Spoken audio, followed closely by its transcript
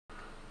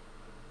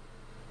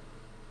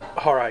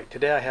Alright,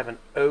 today I have an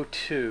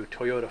 '02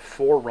 Toyota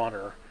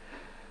 4Runner.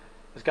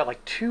 It's got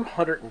like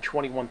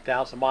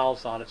 221,000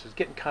 miles on it, so it's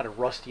getting kind of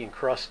rusty and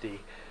crusty.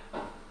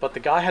 But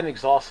the guy had an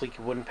exhaust leak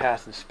and wouldn't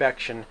pass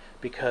inspection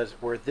because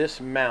where this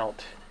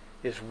mount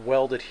is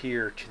welded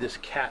here to this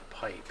cat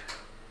pipe,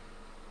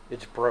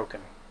 it's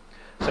broken.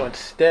 So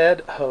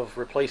instead of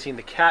replacing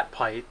the cat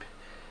pipe,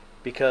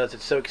 because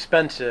it's so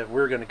expensive,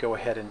 we're going to go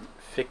ahead and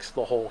fix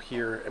the hole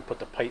here and put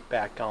the pipe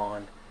back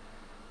on.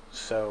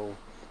 So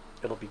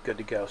it'll be good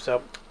to go.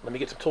 So let me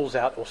get some tools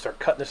out. We'll start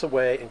cutting this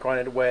away and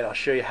grinding it away, and I'll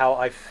show you how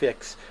I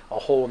fix a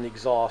hole in the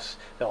exhaust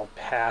that'll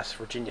pass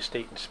Virginia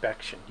State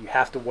inspection. You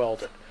have to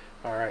weld it.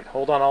 Alright,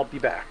 hold on, I'll be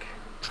back.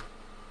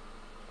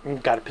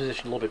 Got it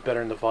positioned a little bit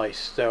better in the vise.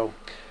 So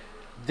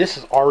this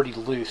is already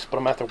loose, but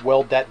I'm going to have to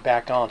weld that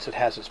back on so it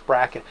has its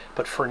bracket.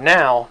 But for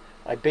now,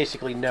 I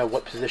basically know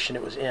what position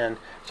it was in.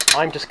 So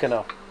I'm just going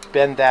to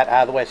bend that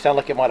out of the way. It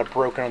sounded like it might have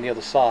broken on the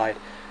other side.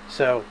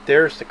 So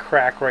there's the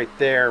crack right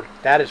there.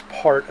 That is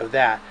part of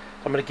that.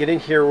 So I'm going to get in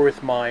here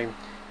with my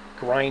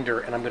grinder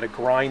and I'm going to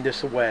grind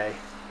this away.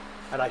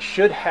 And I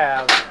should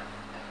have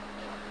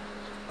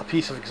a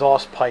piece of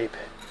exhaust pipe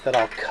that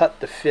I'll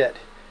cut the fit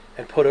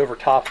and put over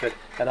top of it,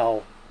 and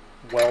I'll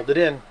weld it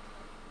in.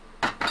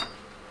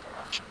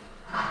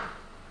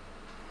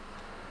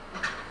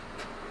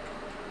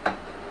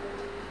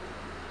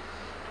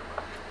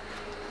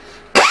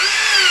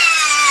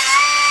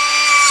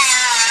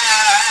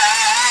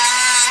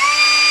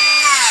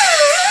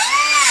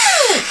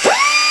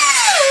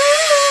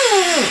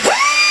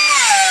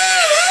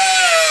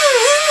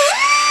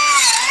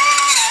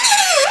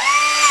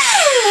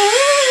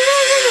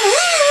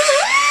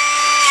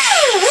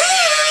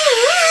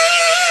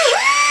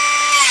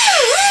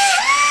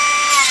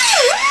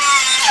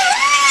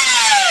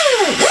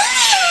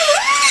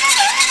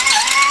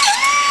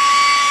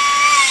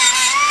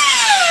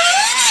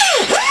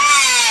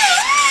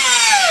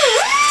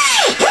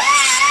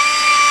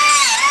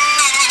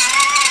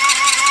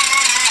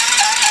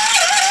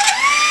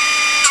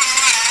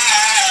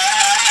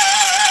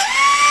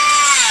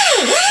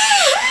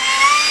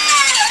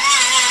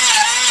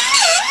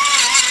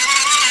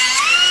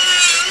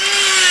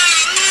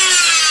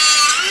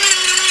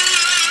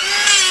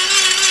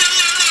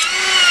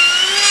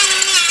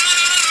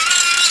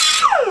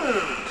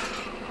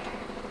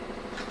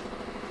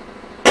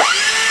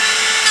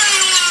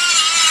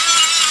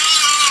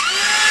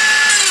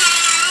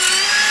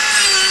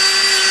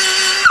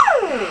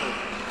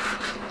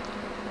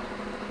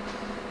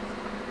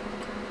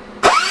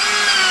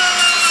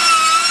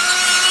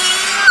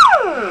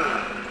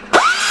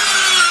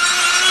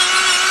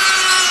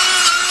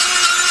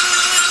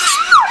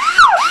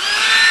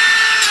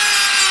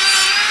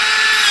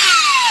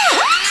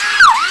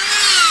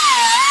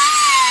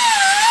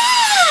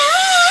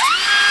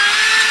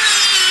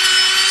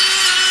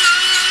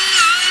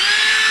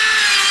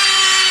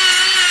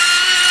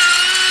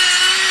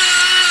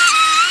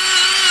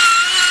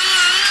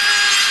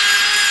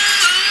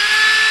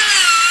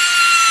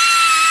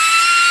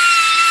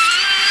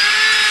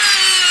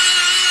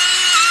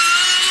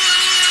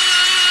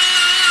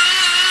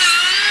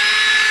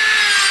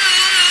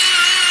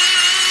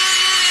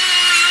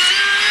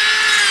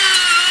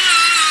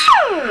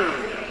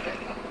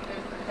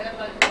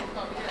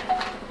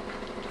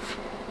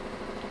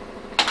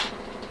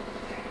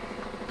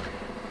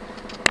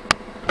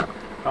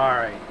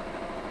 Alright,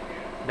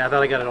 now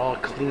that I got it all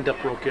cleaned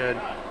up real good,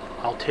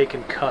 I'll take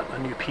and cut a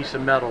new piece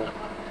of metal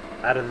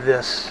out of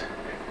this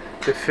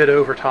to fit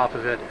over top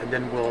of it, and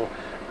then we'll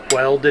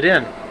weld it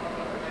in.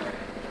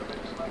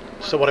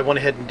 So what I went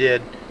ahead and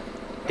did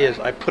is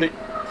I put it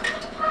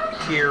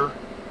here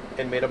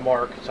and made a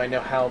mark so I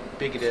know how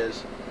big it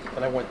is.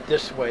 And I went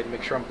this way to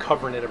make sure I'm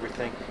covering it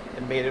everything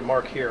and made a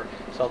mark here.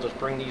 So I'll just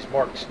bring these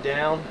marks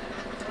down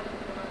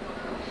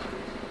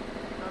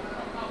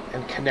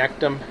and connect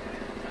them.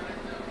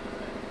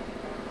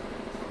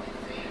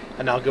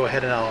 And I'll go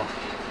ahead and I'll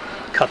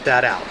cut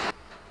that out.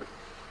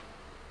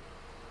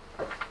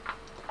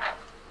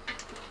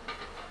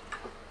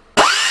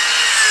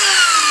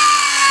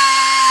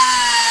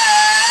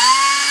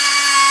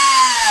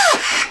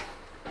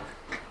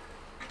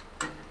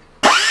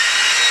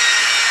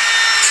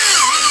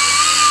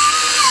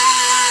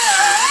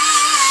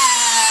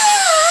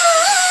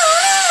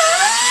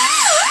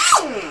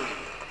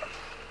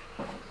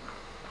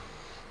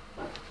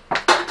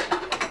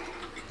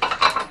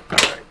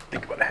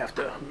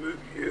 Move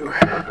you.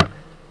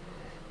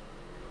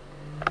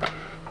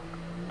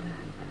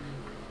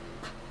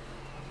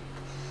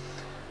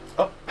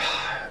 Oh,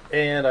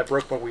 and I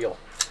broke my wheel.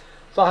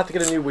 So I'll have to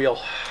get a new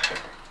wheel.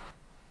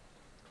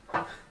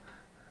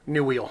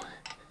 New wheel.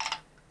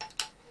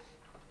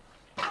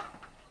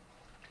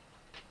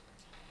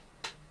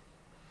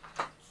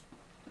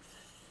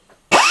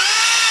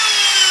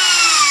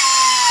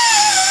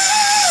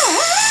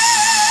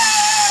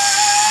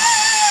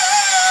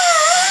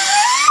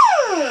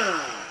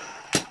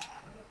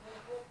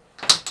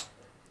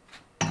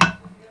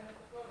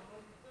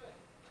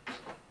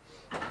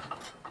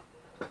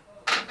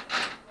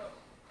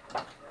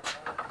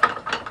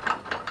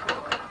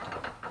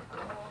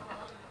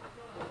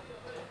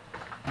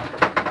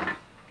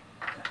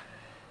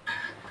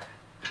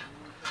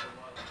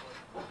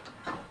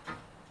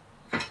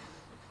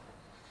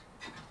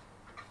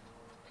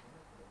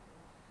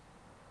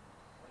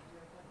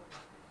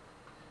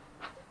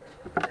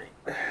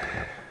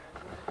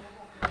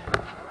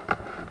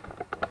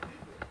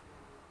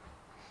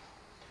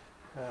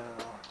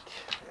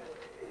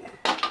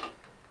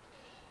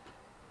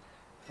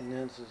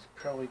 is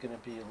probably going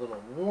to be a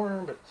little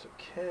warm, but it's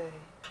okay.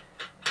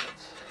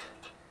 Let's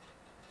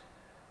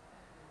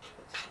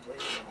lay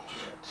it in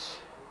here.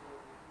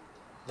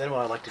 Then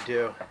what I like to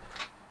do,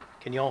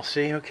 can you all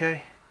see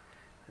okay?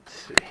 Let's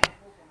see.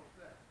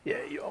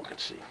 Yeah, you all can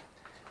see.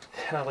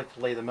 Then I like to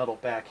lay the metal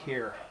back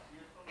here,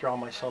 draw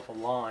myself a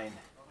line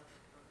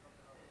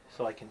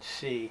so I can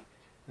see.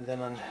 And then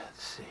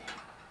let's see.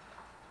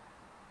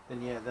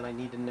 Then yeah, then I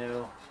need to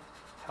know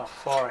how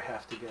far I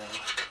have to go.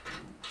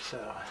 So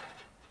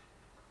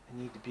I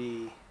need to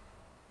be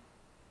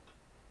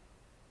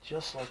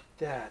just like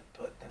that,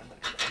 but then I'm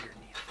going to go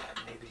underneath that.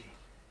 Maybe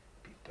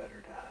it'd be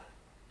better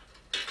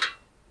to,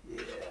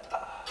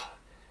 yeah,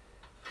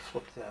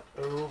 flip that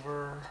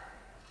over.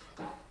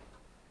 And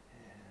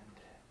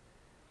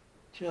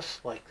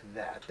just like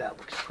that. That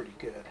looks pretty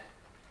good.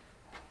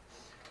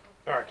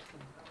 All right.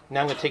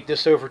 Now I'm going to take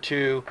this over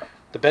to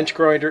the bench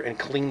grinder and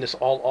clean this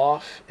all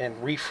off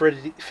and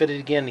refit it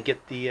again to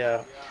get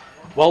the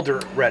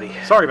welder ready.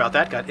 Sorry about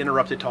that. Got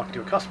interrupted talking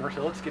to a customer,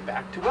 so let's get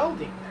back to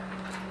welding.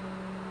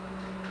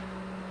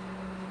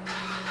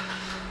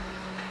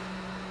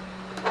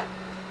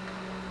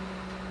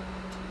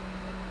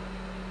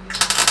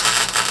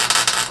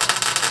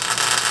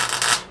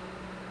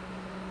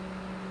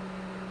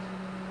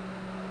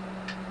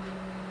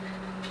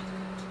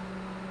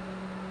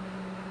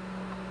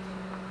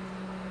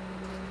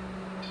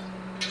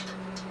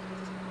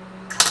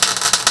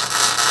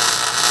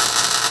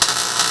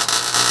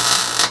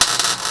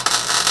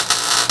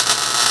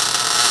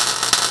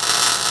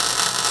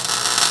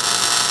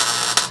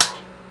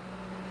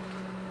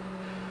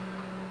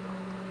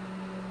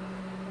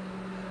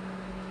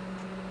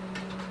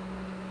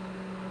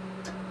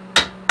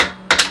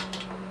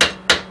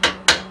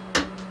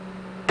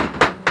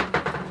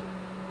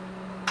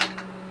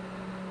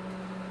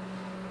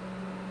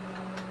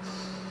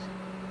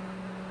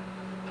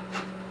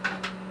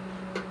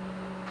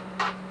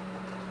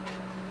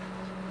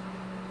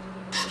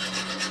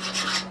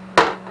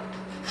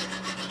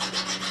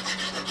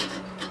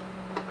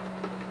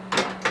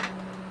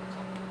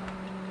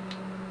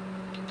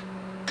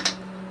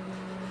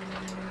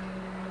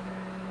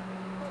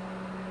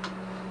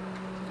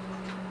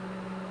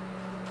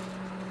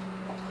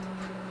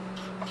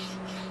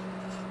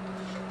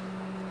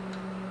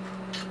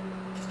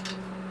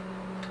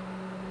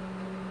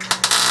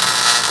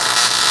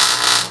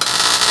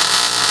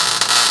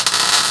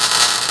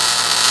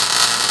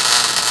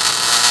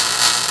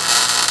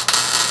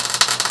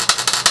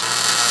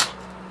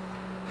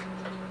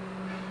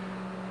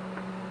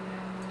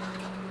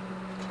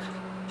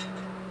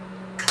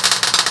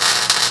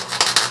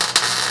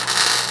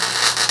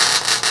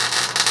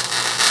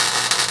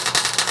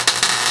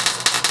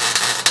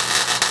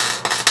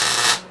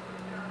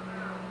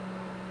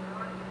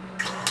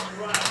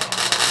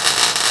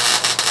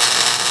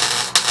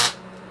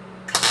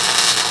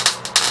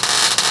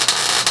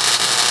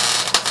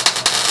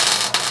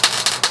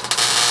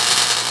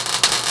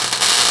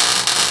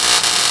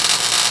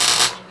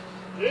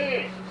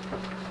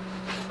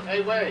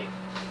 Hey, wait.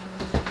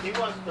 He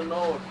wants to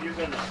know if you're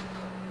gonna.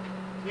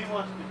 He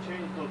wants to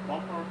change those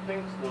bumper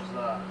things. Those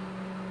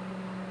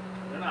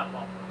they're not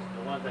bumpers.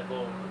 The ones that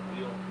go over the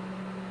wheel.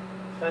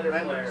 Fender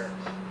Fenders. flares.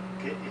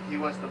 If he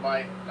wants to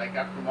buy like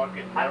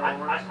aftermarket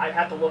narrowers. I'd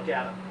have to look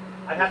at them.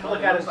 I'd have to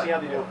look at it and see how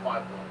they do.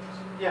 $5.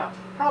 Yeah,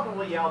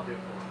 probably. Yeah, I'll do it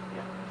for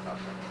him. Yeah.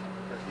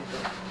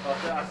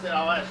 Okay. I said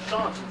I'll ask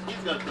Sean since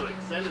he's gonna do it.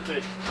 Send it to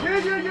him.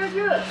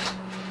 Yeah.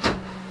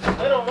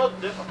 They don't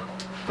look difficult.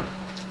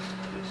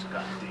 This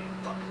goddamn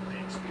fucking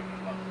big stupid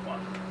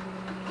motherfucker.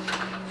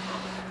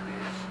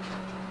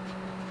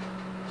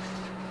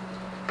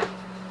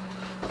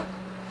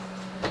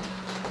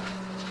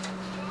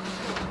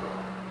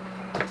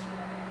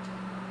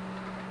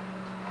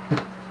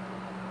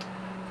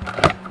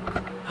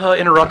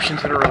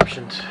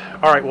 Interruptions.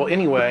 All right, well,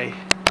 anyway,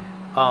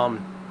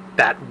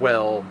 that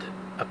weld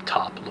up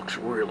top looks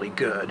really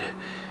good.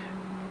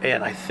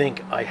 And I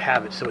think I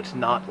have it so it's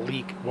not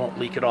won't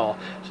leak at all.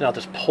 So now I'll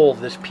just pull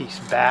this piece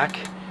back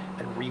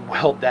and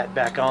re-weld that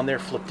back on there,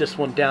 flip this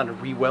one down and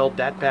re-weld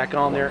that back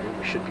on there, and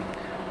we should be...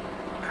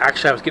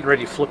 Actually, I was getting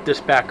ready to flip this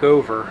back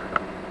over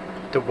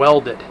to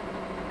weld it,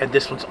 and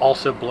this one's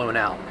also blown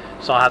out.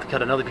 So I'll have to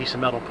cut another piece of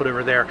metal and put it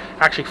over there.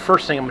 Actually,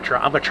 first thing I'm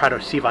gonna try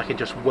to see if I can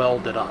just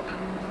weld it up.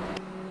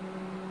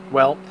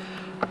 Well,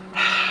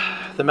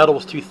 the metal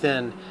was too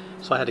thin,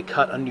 so I had to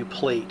cut a new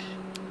plate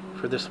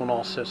for this one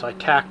also. So I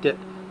tacked it.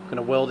 I'm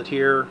gonna weld it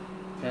here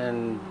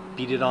and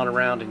beat it on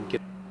around and get.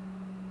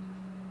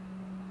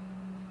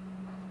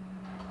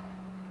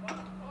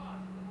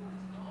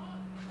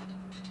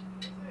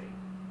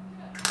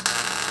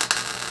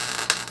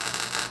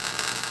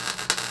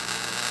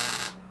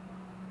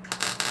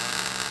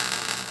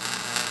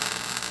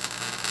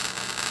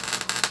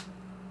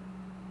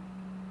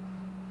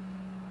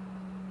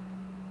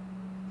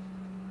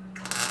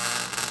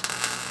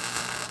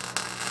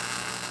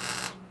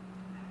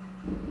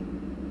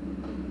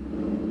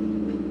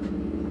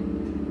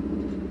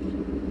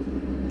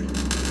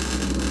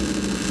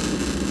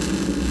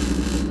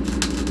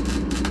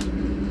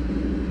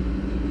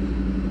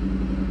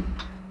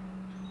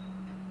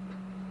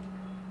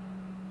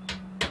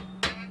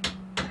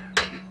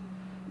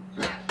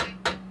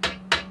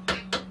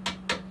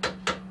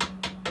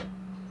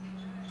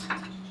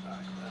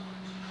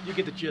 you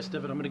get the gist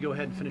of it. I'm going to go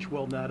ahead and finish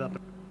welding that up.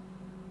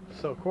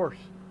 So of course,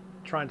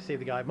 trying to save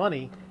the guy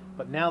money,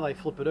 but now that I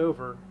flip it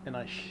over and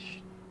I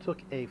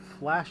took a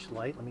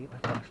flashlight, let me get my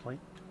flashlight,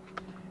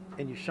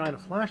 and you shine a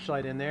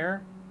flashlight in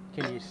there,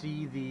 can you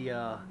see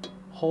the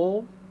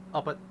hole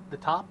up at the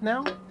top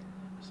now?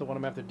 So what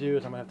I'm going to have to do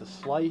is I'm going to have to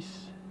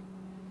slice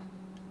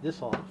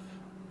this off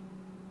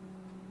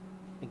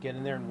and get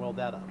in there and weld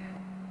that up.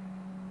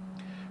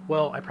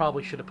 Well, I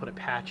probably should have put a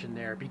patch in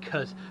there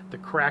because the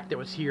crack that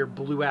was here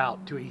blew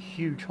out to a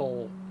huge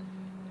hole.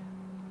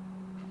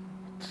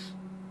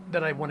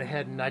 Then I went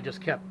ahead and I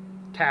just kept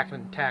tacking,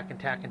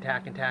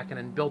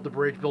 and built the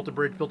bridge, blew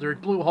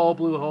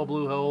a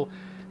hole,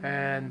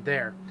 and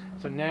there.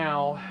 So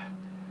now,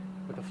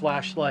 with the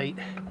flashlight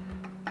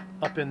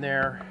up in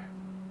there,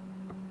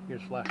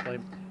 here's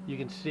flashlight, you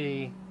can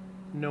see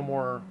no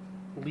more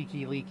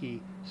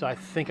leaky. So I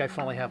think I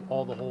finally have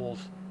all the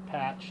holes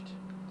patched.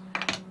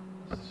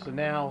 So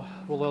now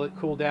we'll let it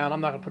cool down.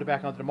 I'm not going to put it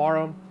back on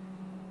tomorrow,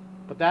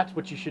 but that's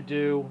what you should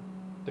do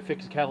to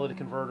fix a catalytic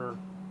converter.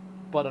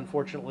 But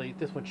unfortunately,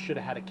 this one should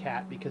have had a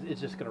cat because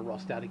it's just going to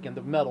rust out again.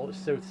 The metal is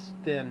so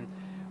thin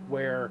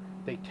where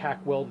they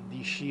tack welded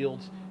these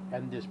shields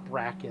and this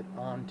bracket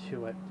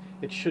onto it.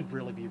 It should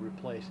really be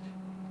replaced.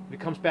 If it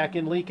comes back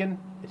in leaking,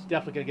 it's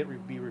definitely going to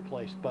be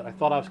replaced. But I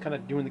thought I was kind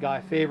of doing the guy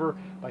a favor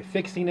by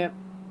fixing it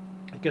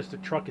because the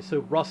truck is so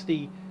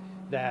rusty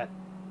that,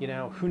 you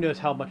know, who knows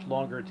how much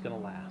longer it's going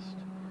to last.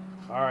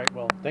 All right,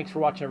 well, thanks for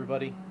watching,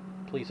 everybody.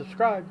 Please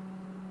subscribe.